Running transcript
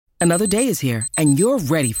Another day is here, and you're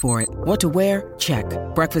ready for it. What to wear? Check.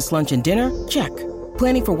 Breakfast, lunch, and dinner? Check.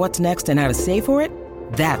 Planning for what's next and how to save for it?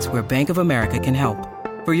 That's where Bank of America can help.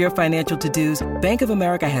 For your financial to-dos, Bank of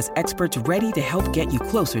America has experts ready to help get you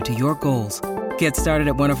closer to your goals. Get started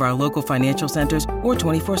at one of our local financial centers or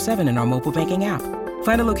 24/7 in our mobile banking app.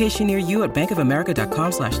 Find a location near you at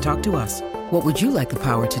bankofamerica.com/talktous. What would you like the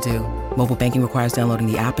power to do? Mobile banking requires downloading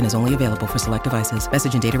the app and is only available for select devices.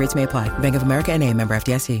 Message and data rates may apply. Bank of America N.A., member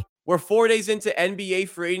FDIC. We're 4 days into NBA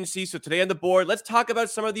free agency, so today on the board, let's talk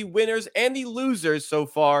about some of the winners and the losers so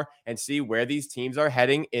far and see where these teams are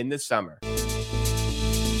heading in the summer.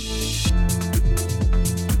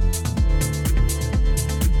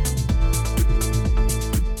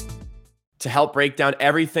 To help break down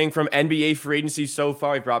everything from NBA free agency so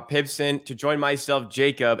far, we brought Pips in to join myself,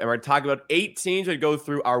 Jacob, and we're going to talk about 8 teams that go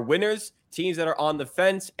through our winners, teams that are on the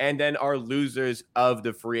fence, and then our losers of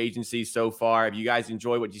the free agency so far. If you guys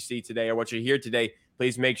enjoy what you see today or what you hear today,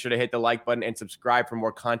 please make sure to hit the like button and subscribe for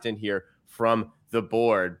more content here from the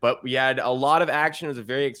board. But we had a lot of action. It was a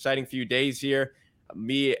very exciting few days here.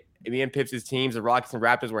 Me and Pips' teams, the Rockets and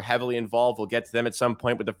Raptors, were heavily involved. We'll get to them at some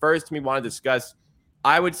point. But the first team we want to discuss,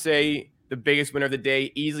 I would say the biggest winner of the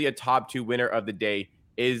day, easily a top 2 winner of the day,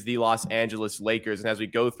 is the Los Angeles Lakers. And as we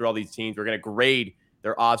go through all these teams, we're going to grade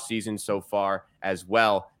their offseason so far as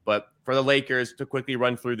well. But for the Lakers, to quickly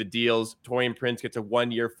run through the deals, Taurean Prince gets a 1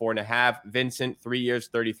 year, $4.5 million. Vincent, 3 years,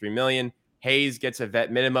 $33 million. Hayes gets a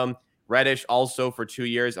vet minimum. Reddish also for 2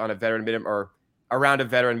 years on a veteran minimum, or around a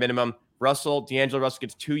veteran minimum. D'Angelo Russell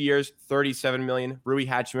gets 2 years, $37 million. Rui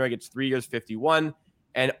Hachimura gets 3 years, $51 million.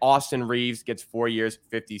 And Austin Reeves gets 4 years,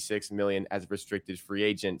 $56 million as a restricted free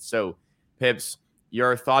agent. So, Pips,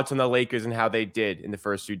 your thoughts on the Lakers and how they did in the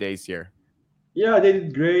first few days here? Yeah, they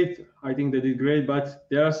did great. I think they did great, but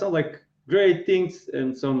there are some great things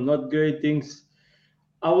and some not great things.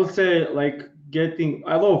 I would say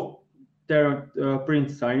I love Taurean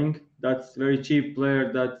Prince signing. That's very cheap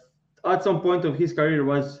player that at some point of his career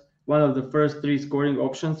was one of the first 3 scoring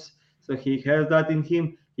options. So he has that in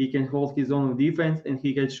him. He can hold his own defense and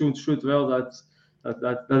he can shoot well. That's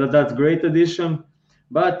great addition.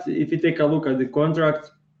 But if you take a look at the contract,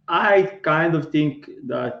 I kind of think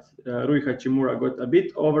that Rui Hachimura got a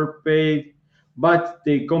bit overpaid, but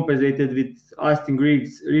they compensated with Austin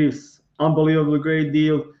Reeves, unbelievably great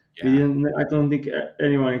deal. Yeah. I don't think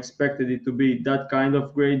anyone expected it to be that kind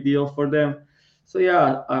of great deal for them. So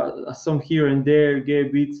yeah, some here and there.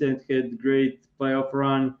 Gabe Vincent had great playoff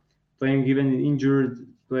run, playing even injured,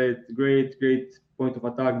 played great point of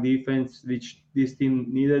attack defense, which this team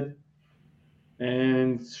needed.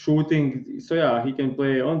 And shooting, so yeah, he can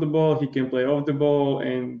play on the ball, he can play off the ball,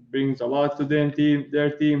 and brings a lot to their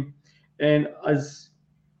team. And as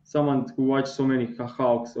someone who watched so many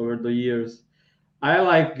Hawks over the years, I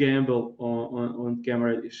like Gamble on Cam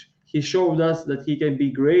Reddish. He showed us that he can be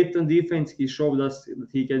great on defense. He showed us that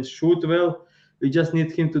he can shoot well. We just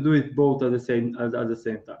need him to do it both at the same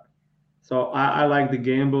time. So I like the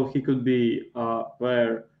Gamble. He could be a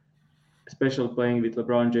player, special playing with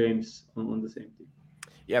LeBron James on the same team.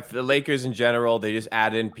 Yeah, for the Lakers in general, they just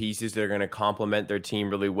add in pieces that are going to complement their team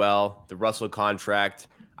really well. The Russell contract,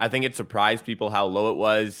 I think it surprised people how low it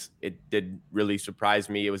was. It did really surprise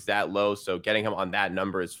me. It was that low, so getting him on that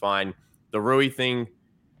number is fine. The Rui thing,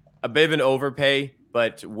 a bit of an overpay,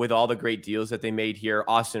 but with all the great deals that they made here,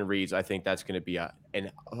 Austin Reeves, I think that's going to be a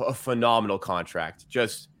phenomenal contract.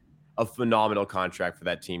 Just a phenomenal contract for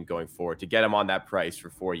that team going forward to get him on that price for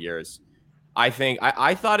 4 years. I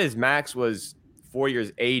thought his max was 4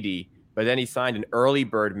 years, 80, but then he signed an early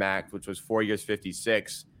bird max, which was 4 years,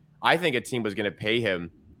 56. I think a team was going to pay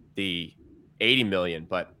him the 80 million,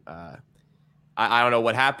 but I don't know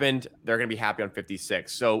what happened. They're going to be happy on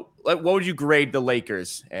 56. So what would you grade the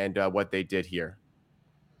Lakers and what they did here?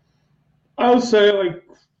 I would say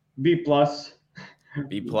B plus.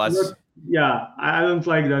 B plus. Yeah, I don't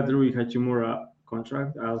like that Rui Hachimura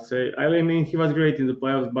contract. I'll say. I mean, he was great in the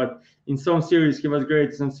playoffs, but in some series he was great.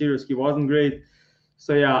 In some series he wasn't great.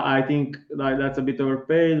 So yeah, I think that's a bit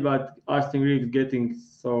overpaid. But Austin Reeves getting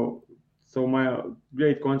so my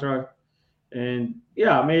great contract, and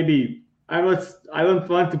yeah, maybe I don't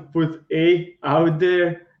want to put A out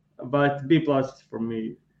there, but B plus for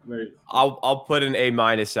me. I'll put an A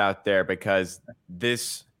minus out there because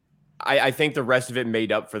this. I think the rest of it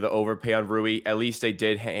made up for the overpay on Rui. At least they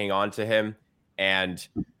did hang on to him. And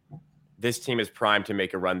this team is primed to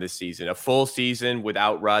make a run this season. A full season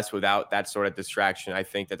without Russ, without that sort of distraction. I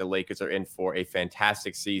think that the Lakers are in for a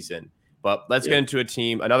fantastic season. But let's get into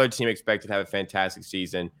another team expected to have a fantastic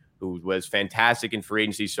season, who was fantastic in free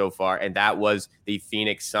agency so far, and that was the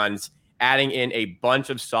Phoenix Suns. adding in a bunch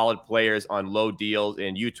of solid players on low deals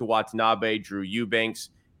in Yuta Watanabe, Drew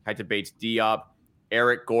Eubanks, Keita Bates-Diop,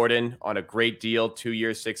 Eric Gordon on a great deal, 2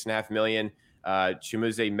 years, $6.5 million.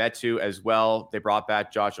 Chimuze Metu as well. They brought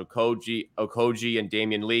back Josh Okogie and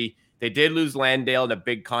Damian Lee. They did lose Landale in a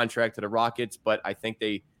big contract to the Rockets, but I think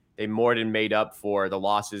they more than made up for the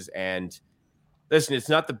losses. And listen, it's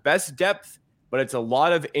not the best depth, but it's a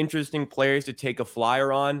lot of interesting players to take a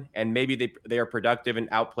flyer on, and maybe they are productive and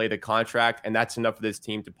outplay the contract, and that's enough for this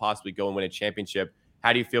team to possibly go and win a championship.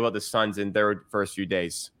 How do you feel about the Suns in their first few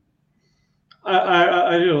days?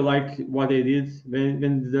 I really like what they did.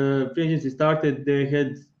 When the free agency started, they had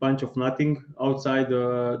a bunch of nothing outside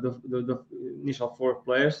the initial 4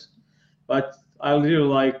 players. But I really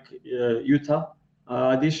like Utah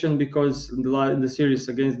addition, because in the series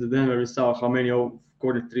against the Denver, we saw how many of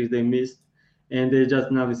corner threes they missed. And they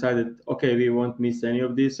just now decided, okay, we won't miss any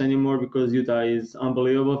of this anymore, because Utah is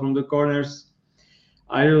unbelievable from the corners.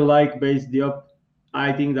 I really like Bates-Diop.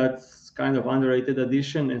 I think that's kind of underrated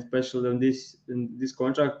addition, especially in this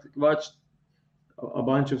contract. Watched a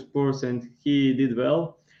bunch of sports, and he did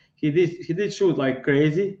well. He did shoot like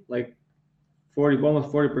crazy, like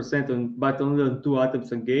almost 40%, but only on 2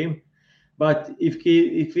 attempts a game. But if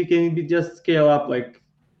he can just scale up, like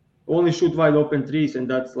only shoot wide open threes, and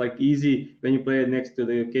that's like easy when you play next to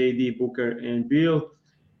the KD, Booker, and Bill.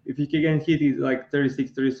 If he can hit it like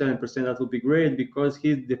 36, 37%, that would be great, because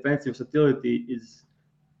his defensive versatility is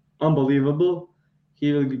unbelievable.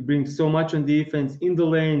 He will bring so much on defense, in the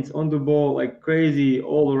lanes, on the ball, like crazy,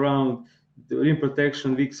 all around. The rim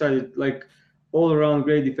protection, weak side, like all around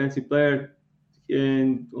great defensive player.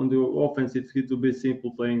 And on the offense, it will be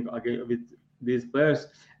simple playing again with these players.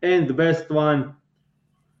 And the best one,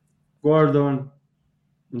 Gordon,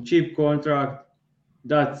 cheap contract.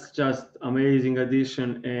 That's just amazing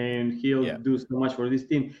addition, and he'll do so much for this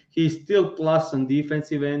team. He's still plus on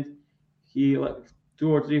defensive end. He, like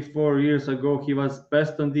 2 or 3, 4 years ago, he was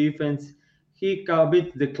best on defense. He a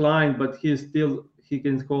bit declined, but he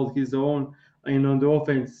can hold his own. And on the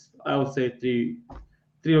offense, I would say three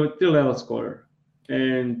level scorer,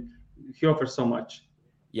 and he offers so much.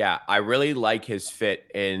 Yeah, I really like his fit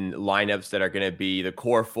in lineups that are going to be the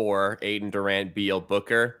core 4, Aiden Durant, Beal,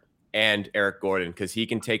 Booker, and Eric Gordon, because he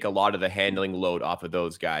can take a lot of the handling load off of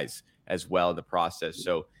those guys as well in the process.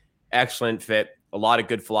 So excellent fit. A lot of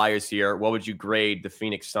good flyers here. What would you grade the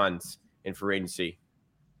Phoenix Suns in free agency?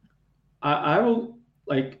 I will,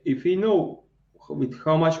 like, if we know with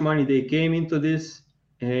how much money they came into this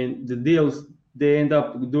and the deals they end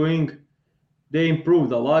up doing, they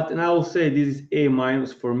improved a lot. And I will say this is A-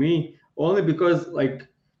 for me, only because, like,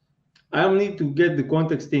 I don't need to get the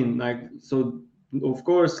context in. Like, so of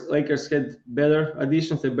course Lakers had better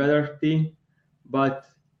additions, a better team, but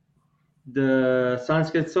the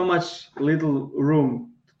Suns had so much little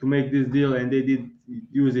room to make this deal, and they did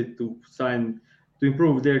use it to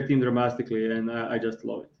improve their team dramatically, and I just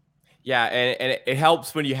love it. Yeah, and it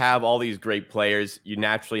helps when you have all these great players. You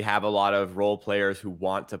naturally have a lot of role players who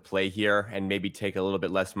want to play here and maybe take a little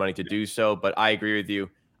bit less money to do so. But I agree with you.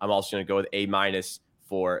 I'm also going to go with A-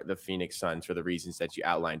 for the Phoenix Suns for the reasons that you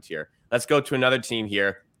outlined here. Let's go to another team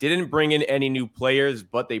here. Didn't bring in any new players,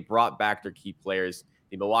 but they brought back their key players.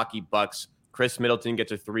 The Milwaukee Bucks. Chris Middleton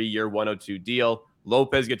gets a 3-year, $102 deal.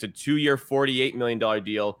 Lopez gets a 2-year, $48 million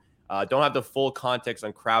deal. Don't have the full context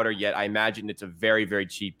on Crowder yet. I imagine it's a very, very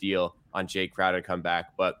cheap deal on Jay Crowder to come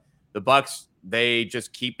back. But the Bucks, they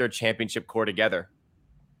just keep their championship core together.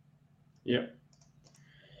 Yeah.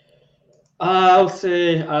 I'll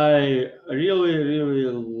say I really,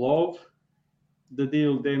 really love the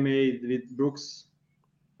deal they made with Brook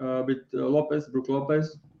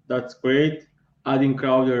Lopez. That's great. Adding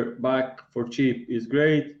Crowder back for cheap is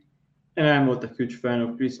great. And I'm not a huge fan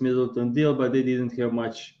of Chris Middleton deal, but they didn't have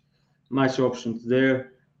much options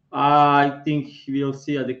there. I think we'll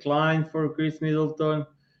see a decline for Chris Middleton.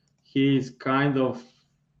 He's kind of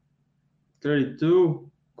 32,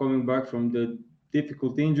 coming back from the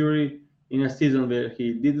difficult injury in a season where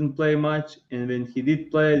he didn't play much, and when he did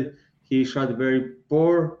play, he shot very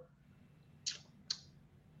poor.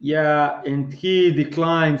 Yeah, and he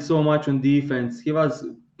declined so much on defense. I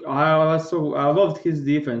loved his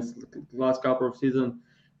defense the last couple of seasons.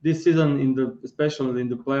 This season, especially in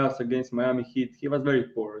the playoffs against Miami Heat, he was very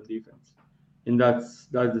poor on defense, and that's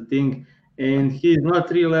the thing. And he's not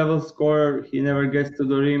 3-level scorer. He never gets to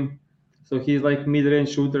the rim, so he's like mid-range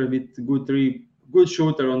shooter with good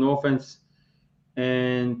shooter on offense,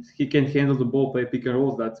 and he can handle the ball, play pick and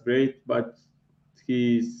rolls. That's great, but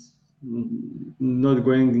he's not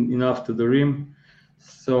going enough to the rim.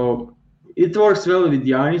 So it works well with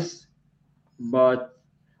Giannis, but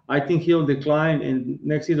I think he'll decline, and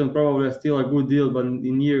next season probably still a good deal, but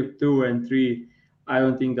in year 2 and 3, I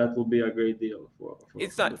don't think that will be a great deal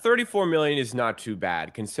It's for the not 34 million is not too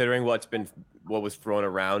bad considering what was thrown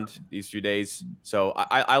around these few days. So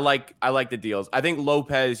I like the deals. I think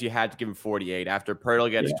Lopez you had to give him 48 after Pirtle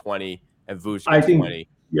gets yeah. 20 and Vooch I gets think 20. You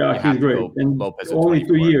yeah, he's have to great, go and Lopez at only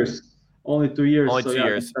 24. 2 years, only 2 years. Only So two yeah,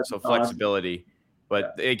 years, that's so awesome. flexibility. Yeah,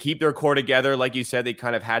 But they keep their core together, like you said. They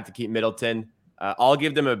kind of had to keep Middleton. I'll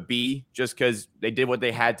give them a B just because they did what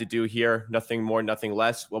they had to do here. Nothing more, nothing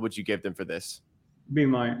less. What would you give them for this? B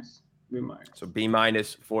minus, B So minus. B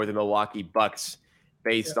minus for the Milwaukee Bucks,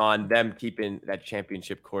 Yeah, based on them keeping that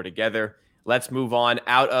championship core together. Let's move on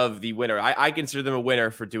out of the winner. I consider them a winner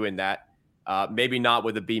for doing that. Maybe not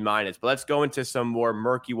with a B minus, but let's go into some more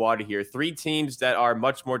murky water here. Three teams that are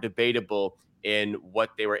much more debatable in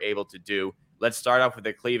what they were able to do. Let's start off with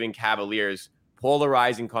the Cleveland Cavaliers.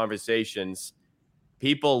 Polarizing conversations.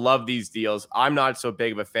 People love these deals. I'm not so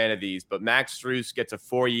big of a fan of these, but Max Strus gets a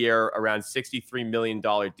 4-year, around $63 million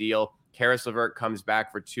deal. Karis LeVert comes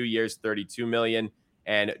back for 2 years, $32 million.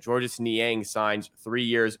 And Georges Niang signs 3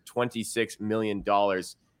 years, $26 million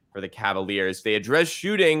for the Cavaliers. They addressed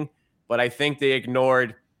shooting, but I think they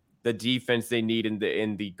ignored the defense they need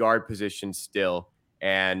in the guard position still.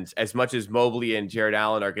 And as much as Mobley and Jared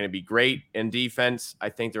Allen are going to be great in defense, I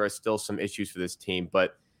think there are still some issues for this team.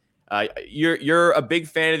 But you're a big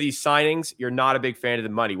fan of these signings. You're not a big fan of the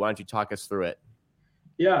money. Why don't you talk us through it?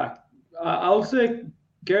 yeah. I'll say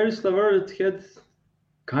Karis LeVert had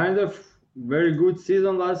kind of very good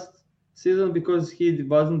season last season because he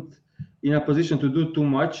wasn't in a position to do too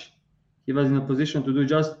much. He was in a position to do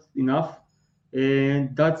just enough,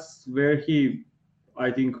 and that's where he,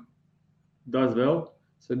 I think, does well.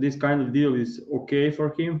 So this kind of deal is okay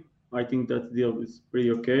for him. I think that deal is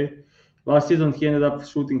pretty okay. Last season he ended up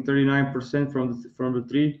shooting 39% from the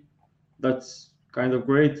three. That's kind of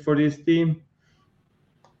great for this team.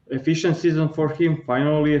 Efficient season for him.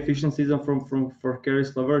 Finally, efficient season from for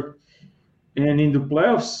Karis LeVert. And in the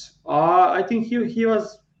playoffs, I think he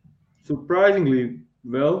was surprisingly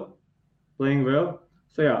well, playing well.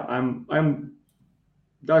 So yeah, I'm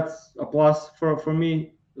that's a plus for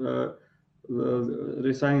me.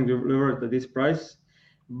 Resigning the Levert at this price,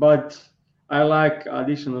 but I like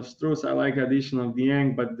addition of Struz. I like addition of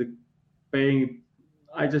Dieng, but the paying,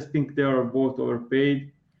 I just think they are both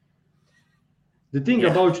overpaid. The thing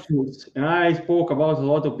Yeah. about Struz, and I spoke about a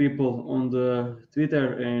lot of people on the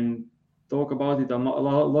Twitter and talk about it a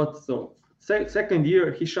lot. So second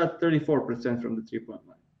year he shot 34% from the 3-point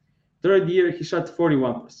line. Third year he shot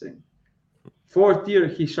 41%. Fourth year,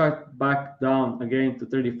 he shot back down again to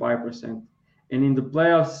 35%. And in the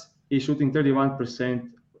playoffs, he's shooting 31%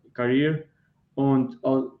 career on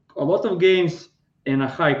a lot of games and a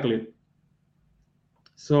high clip.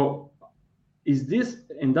 So is this,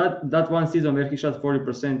 and that one season where he shot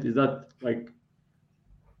 40%, is that like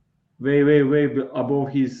way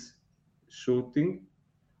above his shooting?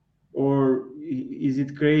 Or is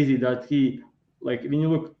it crazy that he, like when you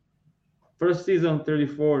look, first season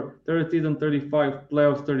 34, third season 35,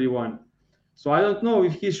 playoffs 31. So I don't know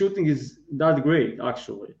if his shooting is that great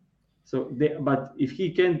actually. But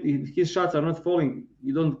if his shots are not falling,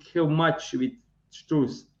 you don't have much with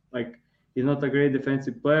Strus. Like he's not a great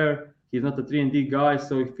defensive player. He's not a 3-and-D guy.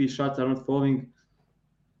 So if his shots are not falling,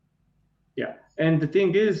 yeah. And the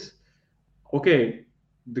thing is, okay,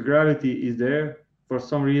 the gravity is there for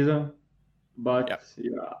some reason, but Yep.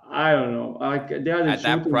 yeah, I don't know. Like the other At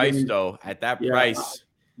that shooting price, game, though, at that yeah, price,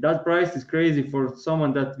 that price is crazy for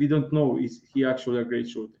someone that we don't know is he actually a great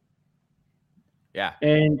shooter. yeah,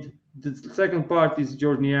 And the second part is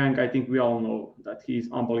Jordan Yang. I think we all know that he's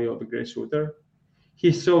unbelievable great shooter.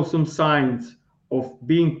 He showed some signs of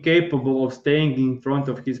being capable of staying in front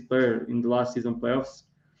of his player in the last season playoffs.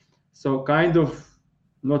 So kind of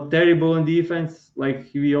not terrible in defense,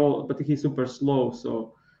 like but he's super slow.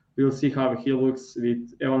 So we'll see how he looks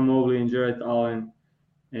with Evan Mobley and Jared Allen,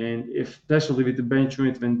 and especially with the bench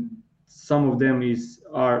unit when some of them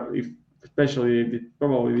especially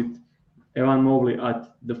probably with Evan Mobley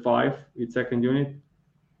at the 5 with second unit.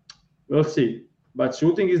 We'll see. But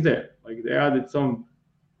shooting is there. Like they added some.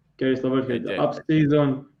 Karis LeVert they had the did. up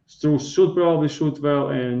season. Strus should probably shoot well,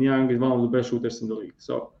 and Young is one of the best shooters in the league.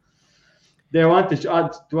 So they wanted to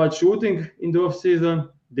add shooting in the off season.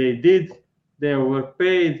 They did. They were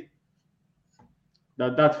paid.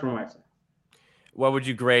 That's from my side. What would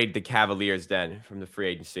you grade the Cavaliers then from the free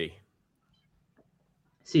agency?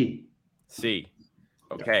 C. C.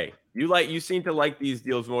 Yeah. Okay. You seem to like these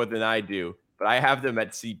deals more than I do, but I have them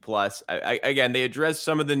at C plus. Again, they address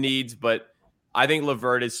some of the needs, but I think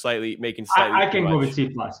LeVert is making slightly I too can go with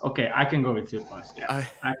much. C+. Okay, I can go with C+. Yeah,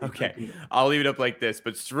 Okay, I'll leave it up like this.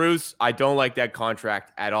 But Strus, I don't like that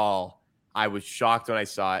contract at all. I was shocked when I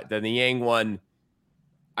saw it. Then the Yang one,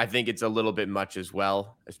 I think it's a little bit much as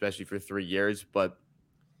well, especially for 3 years. But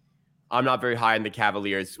I'm not very high in the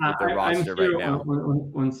Cavaliers with their I'm roster right here now.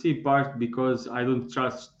 on C part because I don't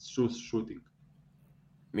trust Strus shooting.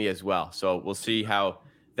 Me as well. So we'll see how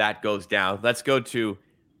that goes down. Let's go to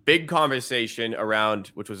big conversation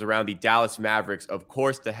which was around the Dallas Mavericks. Of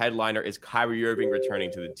course, the headliner is Kyrie Irving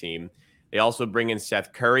returning to the team. They also bring in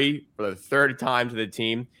Seth Curry for the third time to the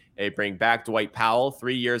team. They bring back Dwight Powell,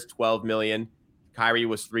 3 years, $12 million. Kyrie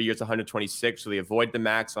was 3 years, 126, so they avoid the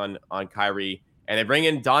max on Kyrie. And they bring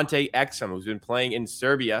in Dante Exum, who's been playing in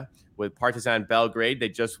Serbia with Partizan Belgrade. They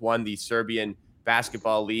just won the Serbian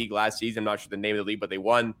Basketball League last season. I'm not sure the name of the league, but they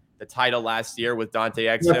won the title last year with Dante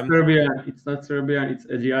Exum. It's not Serbian. It's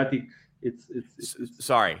Adriatic. It's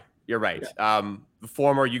Sorry, you're right. Yeah. The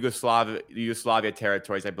former Yugoslavia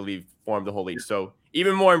territories, I believe, formed the whole league. So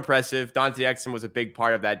even more impressive. Dante Exum was a big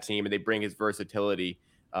part of that team, and they bring his versatility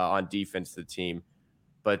on defense to the team.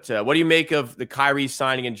 But what do you make of the Kyrie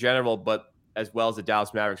signing in general, but as well as the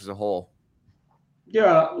Dallas Mavericks as a whole?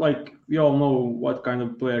 Yeah, like we all know what kind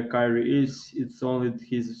of player Kyrie is. It's only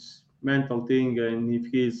his mental thing, and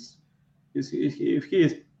if he is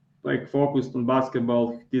like focused on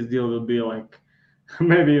basketball, this deal will be like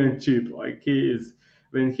maybe even cheap. Like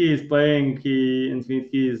when he is playing, when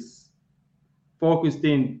he is focused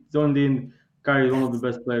in, zoned in. Kyrie is one of the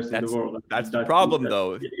best players in the world. That's the problem,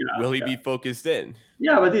 though. Yeah, will he be focused in?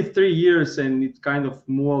 Yeah, but it's 3 years and it's kind of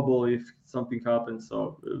movable if something happens.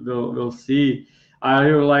 So we'll see. I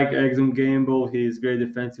really like Exum Gamble. He's a great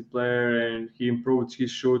defensive player and he improved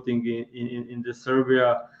his shooting in the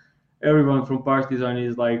Serbia. Everyone from Partizan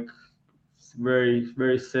is like very,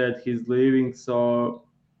 very sad he's leaving. So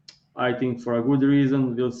I think for a good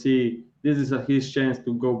reason, we'll see. This is his chance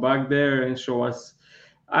to go back there and show us.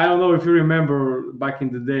 I don't know if you remember back in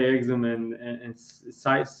the day, Exum and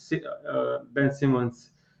Ben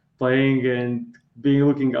Simmons playing and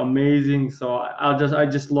looking amazing. So I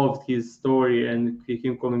just loved his story and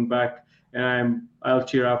him coming back, and I'll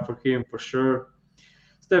cheer up for him for sure.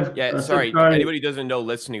 Steph Curry, anybody who doesn't know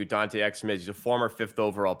listening who Dante Exum is, he's a former 5th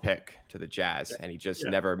overall pick to the Jazz, and he just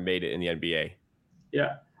never made it in the NBA.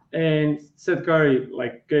 Yeah. And Seth Curry,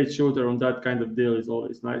 like great shooter on that kind of deal, is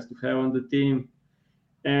always nice to have on the team.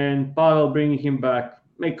 And Pavel bringing him back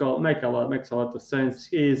makes a lot of sense.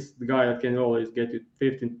 He is the guy that can always get you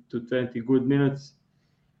 15 to 20 good minutes.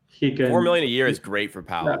 He can $4 million a year is great for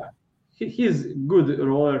Pavel. Yeah, he's a good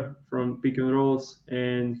roller from pick and rolls,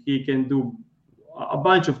 and he can do a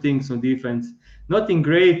bunch of things on defense. Nothing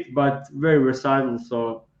great, but very versatile.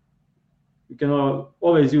 So you can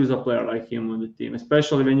always use a player like him on the team,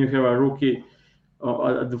 especially when you have a rookie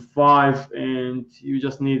at the 5, and you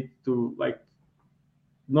just need to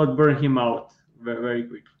not burn him out very, very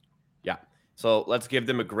quick. Yeah. So let's give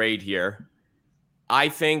them a grade here. I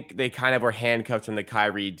think they kind of were handcuffed in the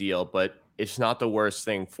Kyrie deal, but it's not the worst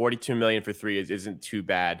thing. $42 million for 3 years isn't too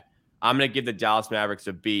bad. I'm going to give the Dallas Mavericks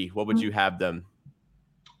a B. What would you have them?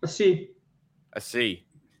 A C. A C.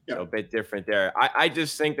 Yeah. So a bit different there. I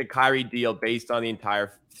just think the Kyrie deal, based on the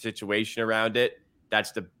entire situation around it,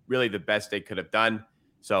 that's really the best they could have done.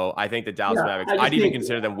 So I think the Dallas Mavericks, I'd even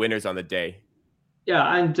consider them winners on the day. Yeah,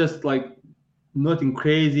 I'm just like nothing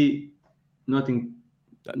crazy, nothing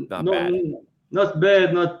not bad. Not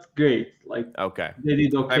bad, not great. Like okay, they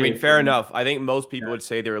did okay. I mean, fair enough. I think most people would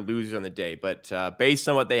say they were losers on the day, but based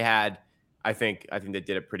on what they had, I think they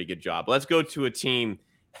did a pretty good job. Let's go to a team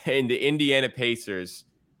in the Indiana Pacers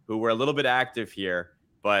who were a little bit active here,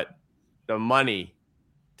 but the money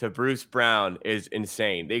to Bruce Brown is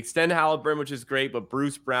insane. They extend Halliburton, which is great, but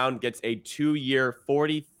Bruce Brown gets a 2-year,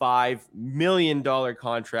 $45 million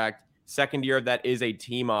contract. Second year of that is a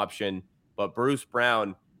team option, but Bruce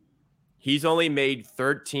Brown, he's only made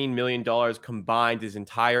 $13 million combined his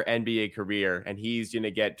entire NBA career, and he's going to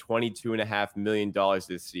get $22.5 million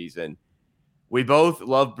this season. We both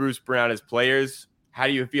love Bruce Brown as players. How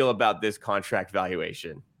do you feel about this contract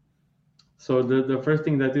valuation? So the first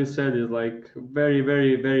thing that you said is like very,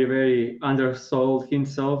 very, very, very undersold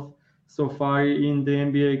himself so far in the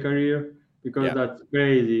NBA career, because that's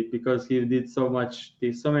crazy, because he did so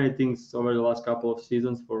many things over the last couple of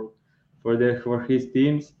seasons for his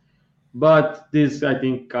teams. But this, I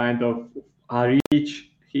think, kind of a reach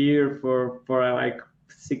here for like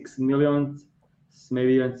 6 million,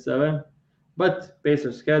 maybe even 7. But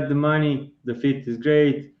Pacers had the money. The fit is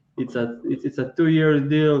great. It's a 2-year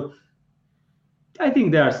deal. I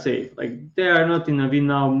think they are safe. Like they are not in a win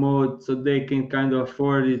now mode, so they can kind of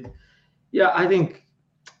afford it. Yeah, I think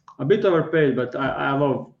a bit overpaid, but I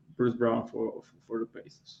love Bruce Brown for the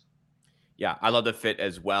Pacers. Yeah, I love the fit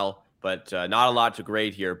as well, but not a lot to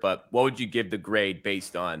grade here. But what would you give the grade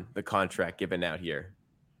based on the contract given out here?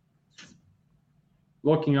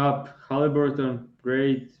 Locking up Halliburton,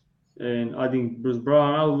 great, and adding Bruce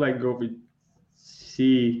Brown, I would like go with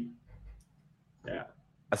C. Yeah,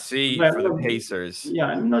 A C but for the Pacers.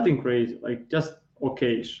 yeah, nothing crazy. Like just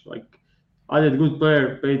okayish. Like added good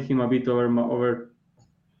player, paid him a bit over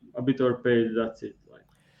a bit overpaid. That's it. Like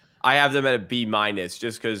I have them at a B minus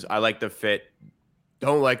just because I like the fit.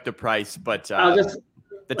 Don't like the price, but I'll just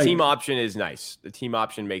the like team option is nice. The team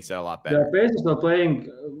option makes it a lot the better. Pacers are playing.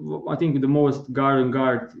 I think the most guard and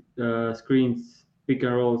guard screens, pick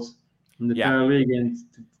and rolls in the Yeah. entire league, and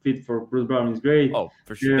to fit for Bruce Brown is great. Oh,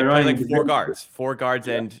 for sure. They They're play running like the- four guards,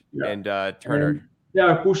 Yeah, and yeah. and Turner. And they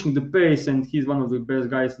are pushing the pace, and he's one of the best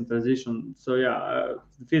guys in transition. So yeah,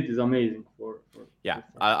 the fit is amazing for Yeah,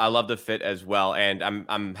 I love the fit as well, and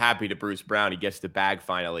I'm happy to Bruce Brown. He gets the bag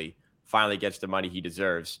finally gets the money he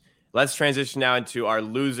deserves. Let's transition now into our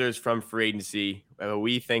losers from free agency.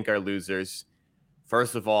 We think are losers.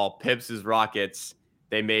 First of all, Pips' Rockets.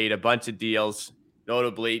 They made a bunch of deals.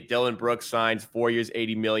 Notably, Dylan Brooks signs 4 years,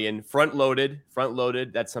 $80 million. Front loaded.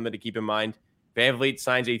 That's something to keep in mind. VanVleet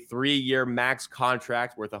signs a 3-year max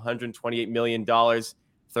contract worth $128 million.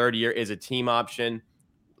 Third year is a team option.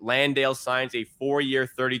 Landale signs a 4-year,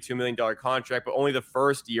 $32 million contract, but only the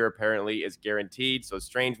first year apparently is guaranteed. So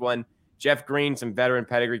strange one. Jeff Green, some veteran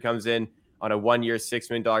pedigree, comes in on a 1-year, $6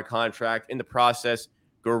 million contract. In the process,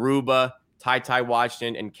 Garuba, Ty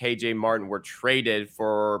Washington, and KJ Martin were traded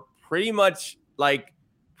for pretty much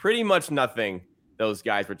nothing. Those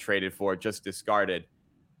guys were traded for, just discarded.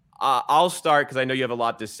 I'll start because I know you have a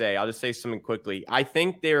lot to say. I'll just say something quickly. I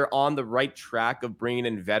think they're on the right track of bringing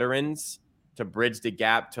in veterans to bridge the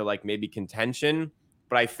gap to like maybe contention.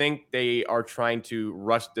 But I think they are trying to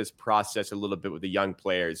rush this process a little bit with the young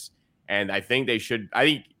players. And I think they should. I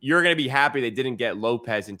think you're going to be happy they didn't get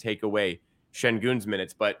Lopez and take away Şengün's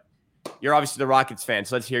minutes. But you're obviously the Rockets fan,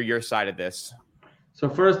 so let's hear your side of this. So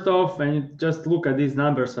first off, when you just look at these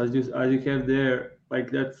numbers as you have there,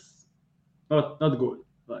 like that's not good.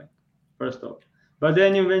 Like first off, but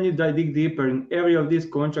then when you dig deeper in every of these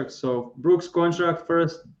contracts, so Brooks' contract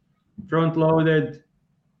first, front loaded,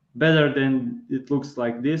 better than it looks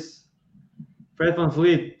like this. Fred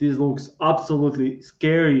VanVleet, this looks absolutely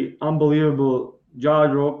scary, unbelievable,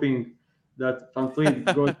 jaw-dropping that VanVleet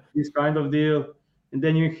got this kind of deal. And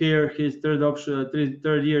then you hear his third option,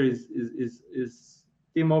 third year is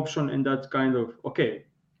team option, and that's kind of okay,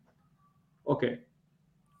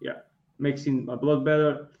 yeah, makes him a lot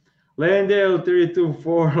better. Landale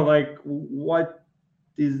 32-4, like what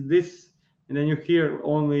is this? And then you hear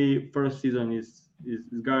only first season is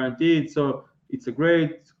guaranteed, so it's a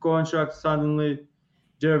great contract suddenly.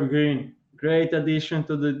 Jeff Green, great addition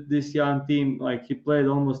to this young team. Like he played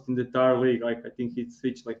almost in the entire league. Like I think he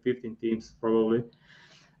switched like 15 teams probably.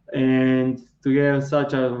 And to have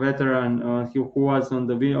such a veteran who was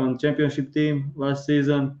on championship team last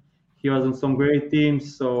season, he was on some great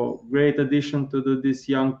teams. So great addition to this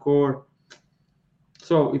young core.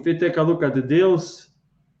 So if you take a look at the deals,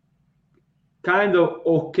 kind of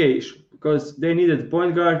okay, because they needed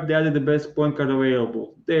point guard. They added the best point guard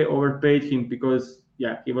available. They overpaid him because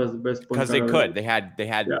he was the best point guard. Because they available. could. They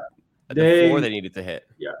had Yeah. the floor they needed to hit.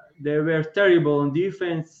 Yeah, they were terrible on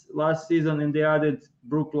defense last season, and they added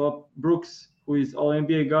Brooks, who is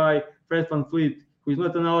All-NBA guy, Fred VanVleet, who is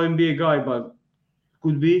not an All-NBA guy, but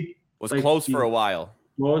could be. Was like, close for a while.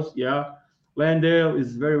 Close, yeah. Landale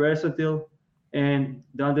is very versatile, and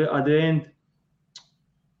at the end,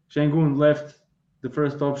 Şengün left the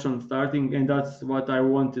first option starting, and that's what I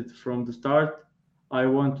wanted from the start. I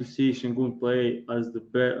want to see Şengün play as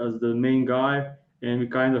the main guy, and we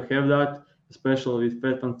kind of have that, especially with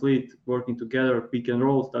Fred VanVleet working together, pick and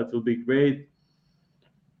rolls. That will be great.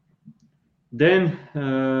 Then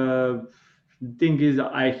the thing is,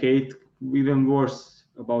 I hate even worse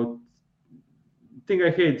about. The thing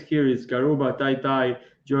I hate here is Garuba, Ty,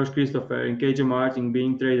 George Christopher, and KJ Martin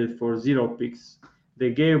being traded for 0 picks.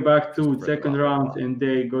 They gave back 2 second rounds, and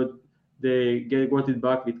they got it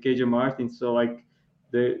back with KJ Martin. So like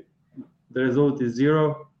the result is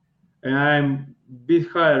 0, and I'm a bit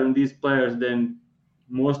higher on these players than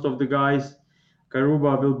most of the guys.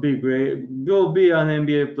 Garuba will be great, will be an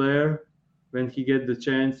NBA player when he gets the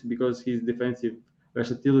chance because his defensive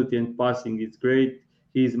versatility and passing is great.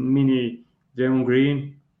 He's mini Draymond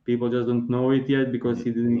Green. People just don't know it yet because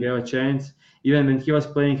he didn't get a chance. Even when he was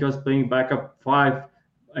playing backup 5,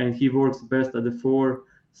 and he works best at the 4.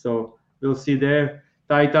 So we'll see there.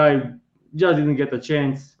 Tai just didn't get a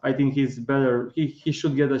chance. I think he's better. He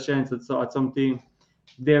should get a chance at some team.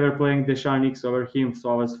 They were playing the Sharniks over him,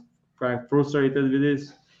 so I was quite frustrated with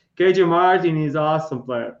this. KJ Martin is an awesome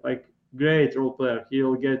player, like great role player.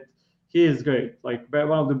 He is great, like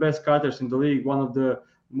one of the best cutters in the league, one of the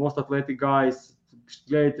most athletic guys,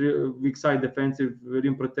 great weak side defensive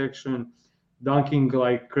rim protection, dunking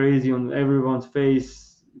like crazy on everyone's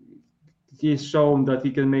face. He's shown that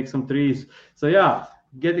he can make some threes. So yeah,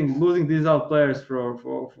 losing these out players for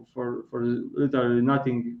literally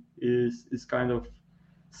nothing is kind of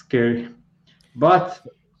scary. But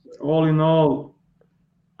all in all,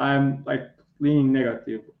 I'm like leaning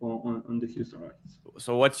negative on the Houston Rockets.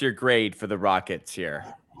 So what's your grade for the Rockets here?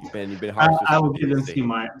 You've been harsh. I would give them C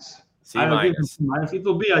minus. C minus. It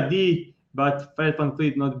will be a D, but Fred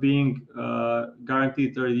VanVleet not being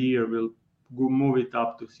guaranteed third year will move it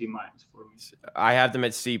up to C minus for me. I have them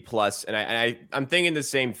at C plus, and I'm thinking the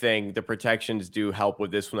same thing. The protections do help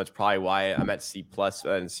with this one. That's probably why I'm at C plus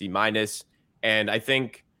and C minus. And I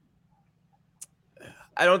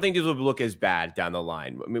don't think these will look as bad down the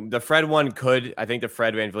line. I mean, the Fred one could. I think the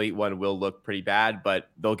Fred VanVleet one will look pretty bad, but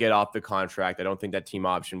they'll get off the contract. I don't think that team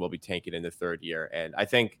option will be taken in the third year, and I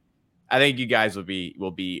think you guys will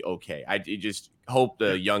be okay. I just hope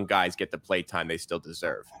the young guys get the play time they still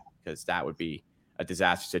deserve, because that would be a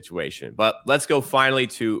disaster situation. But let's go finally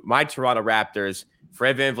to my Toronto Raptors.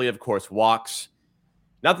 Fred VanVleet, of course, walks.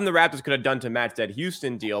 Nothing the Raptors could have done to match that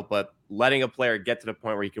Houston deal, but letting a player get to the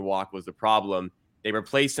point where he could walk was the problem. They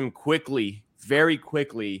replaced him quickly, very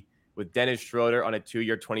quickly, with Dennis Schroeder on a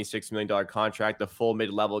 2-year, $26 million contract. The full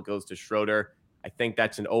mid-level goes to Schroeder. I think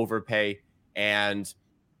that's an overpay. And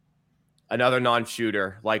another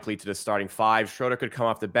non-shooter likely to the starting 5. Schroeder could come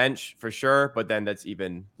off the bench for sure, but then that's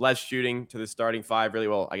even less shooting to the starting 5, really.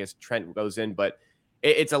 Well, I guess Trent goes in, but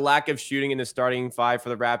it's a lack of shooting in the starting 5 for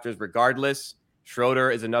the Raptors regardless.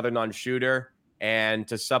 Schroeder is another non-shooter. And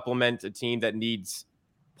to supplement a team that needs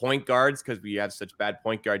point guards, because we have such bad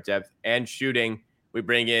point guard depth, and shooting, we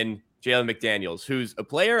bring in Jalen McDaniels, who's a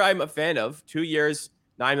player I'm a fan of. 2 years,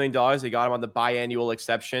 $9 million. They got him on the biannual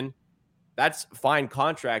exception. That's a fine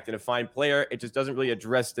contract and a fine player. It just doesn't really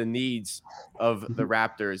address the needs of the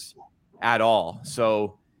Raptors at all.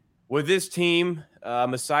 So with this team,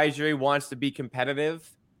 Masai Ujiri wants to be competitive,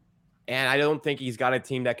 and I don't think he's got a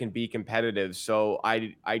team that can be competitive. So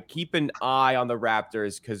I keep an eye on the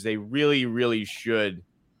Raptors, because they really, really should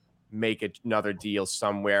make another deal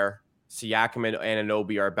somewhere. Siakam and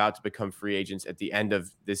Anunoby are about to become free agents at the end of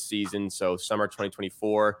this season, so summer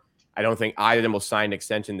 2024. I don't think either of them will sign an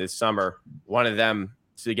extension this summer. One of them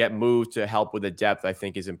to get moved to help with the depth, I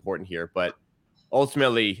think, is important here. But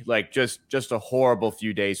ultimately, like just a horrible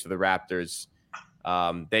few days for the Raptors.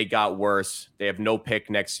 They got worse. They have no pick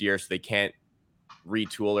next year, so they can't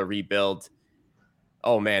retool or rebuild.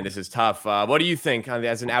 Oh, man, this is tough. What do you think,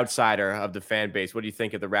 as an outsider of the fan base? What do you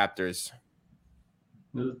think of the Raptors?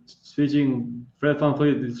 Switching Fred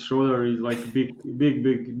VanVleet, his shoulder is like big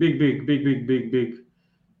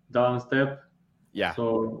down step. Yeah.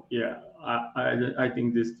 So yeah, I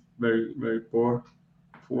think this very, very poor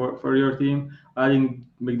for your team. I think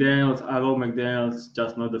McDaniels, I love McDaniels,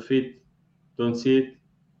 just not the fit. Don't see it.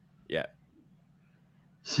 Yeah.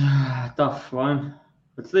 Tough one.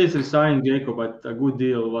 At least they signed Jacob, but a good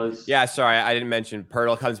deal was. Yeah, sorry, I didn't mention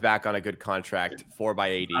Pirtle comes back on a good contract, 4 by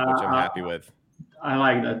 80, which I'm happy with. I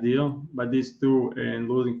like that deal, but these two and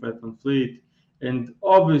losing Fred VanVleet, and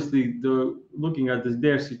obviously looking at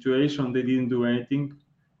their situation, they didn't do anything,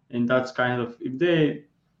 and that's kind of, if they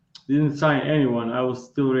didn't sign anyone, I would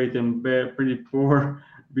still rate them pretty poor,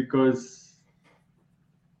 because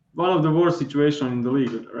one of the worst situations in the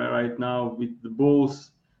league right now with the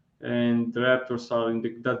Bulls. And the Raptors are in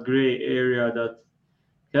that gray area that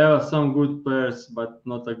have some good players, but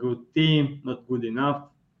not a good team, not good enough.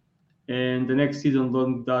 And the next season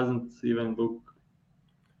doesn't even look.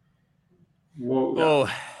 Whoa, oh,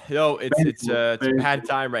 no, it's a bad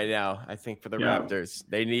time right now, I think, for the Raptors.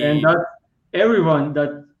 They need. And that everyone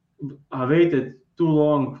that waited too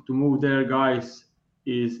long to move their guys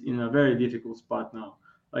is in a very difficult spot now.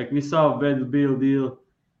 Like we saw Bill deal.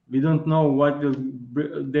 We don't know what will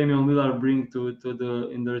Damian Lillard bring to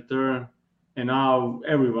in the return, and now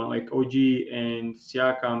everyone like OG and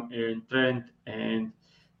Siakam and Trent, and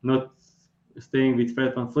not staying with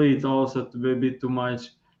Fred VanVleet, it's also to be a bit too much.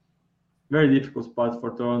 Very difficult spot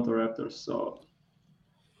for Toronto Raptors. So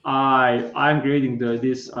I'm grading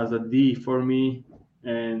this as a D for me,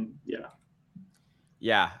 and yeah.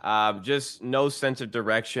 Yeah, just no sense of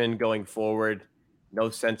direction going forward, no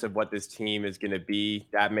sense of what this team is going to be.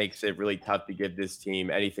 That makes it really tough to give this team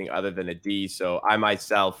anything other than a D. So I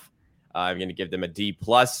myself, I'm going to give them a D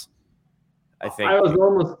plus. I I think was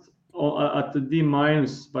almost at the D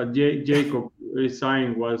minus, but Jacob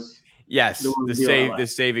resigning was the yes, one deal I the like.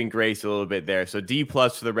 saving grace a little bit there. So D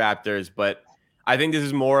plus for the Raptors, but I think this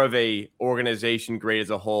is more of a organization grade as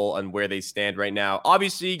a whole on where they stand right now.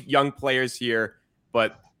 Obviously, young players here,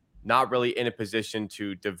 but not really in a position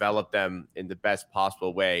to develop them in the best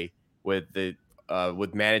possible way with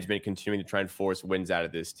management continuing to try and force wins out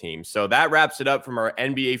of this team. So that wraps it up from our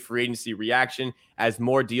NBA free agency reaction. As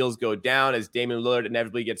more deals go down, as Damian Lillard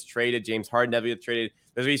inevitably gets traded, James Harden inevitably gets traded,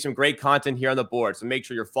 there's going to be some great content here on the board. So make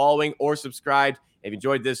sure you're following or subscribed. If you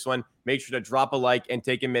enjoyed this one, make sure to drop a like and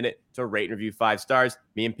take a minute to rate and review 5 stars.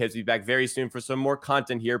 Me and Pips will be back very soon for some more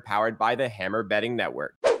content here powered by the Hammer Betting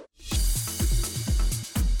Network.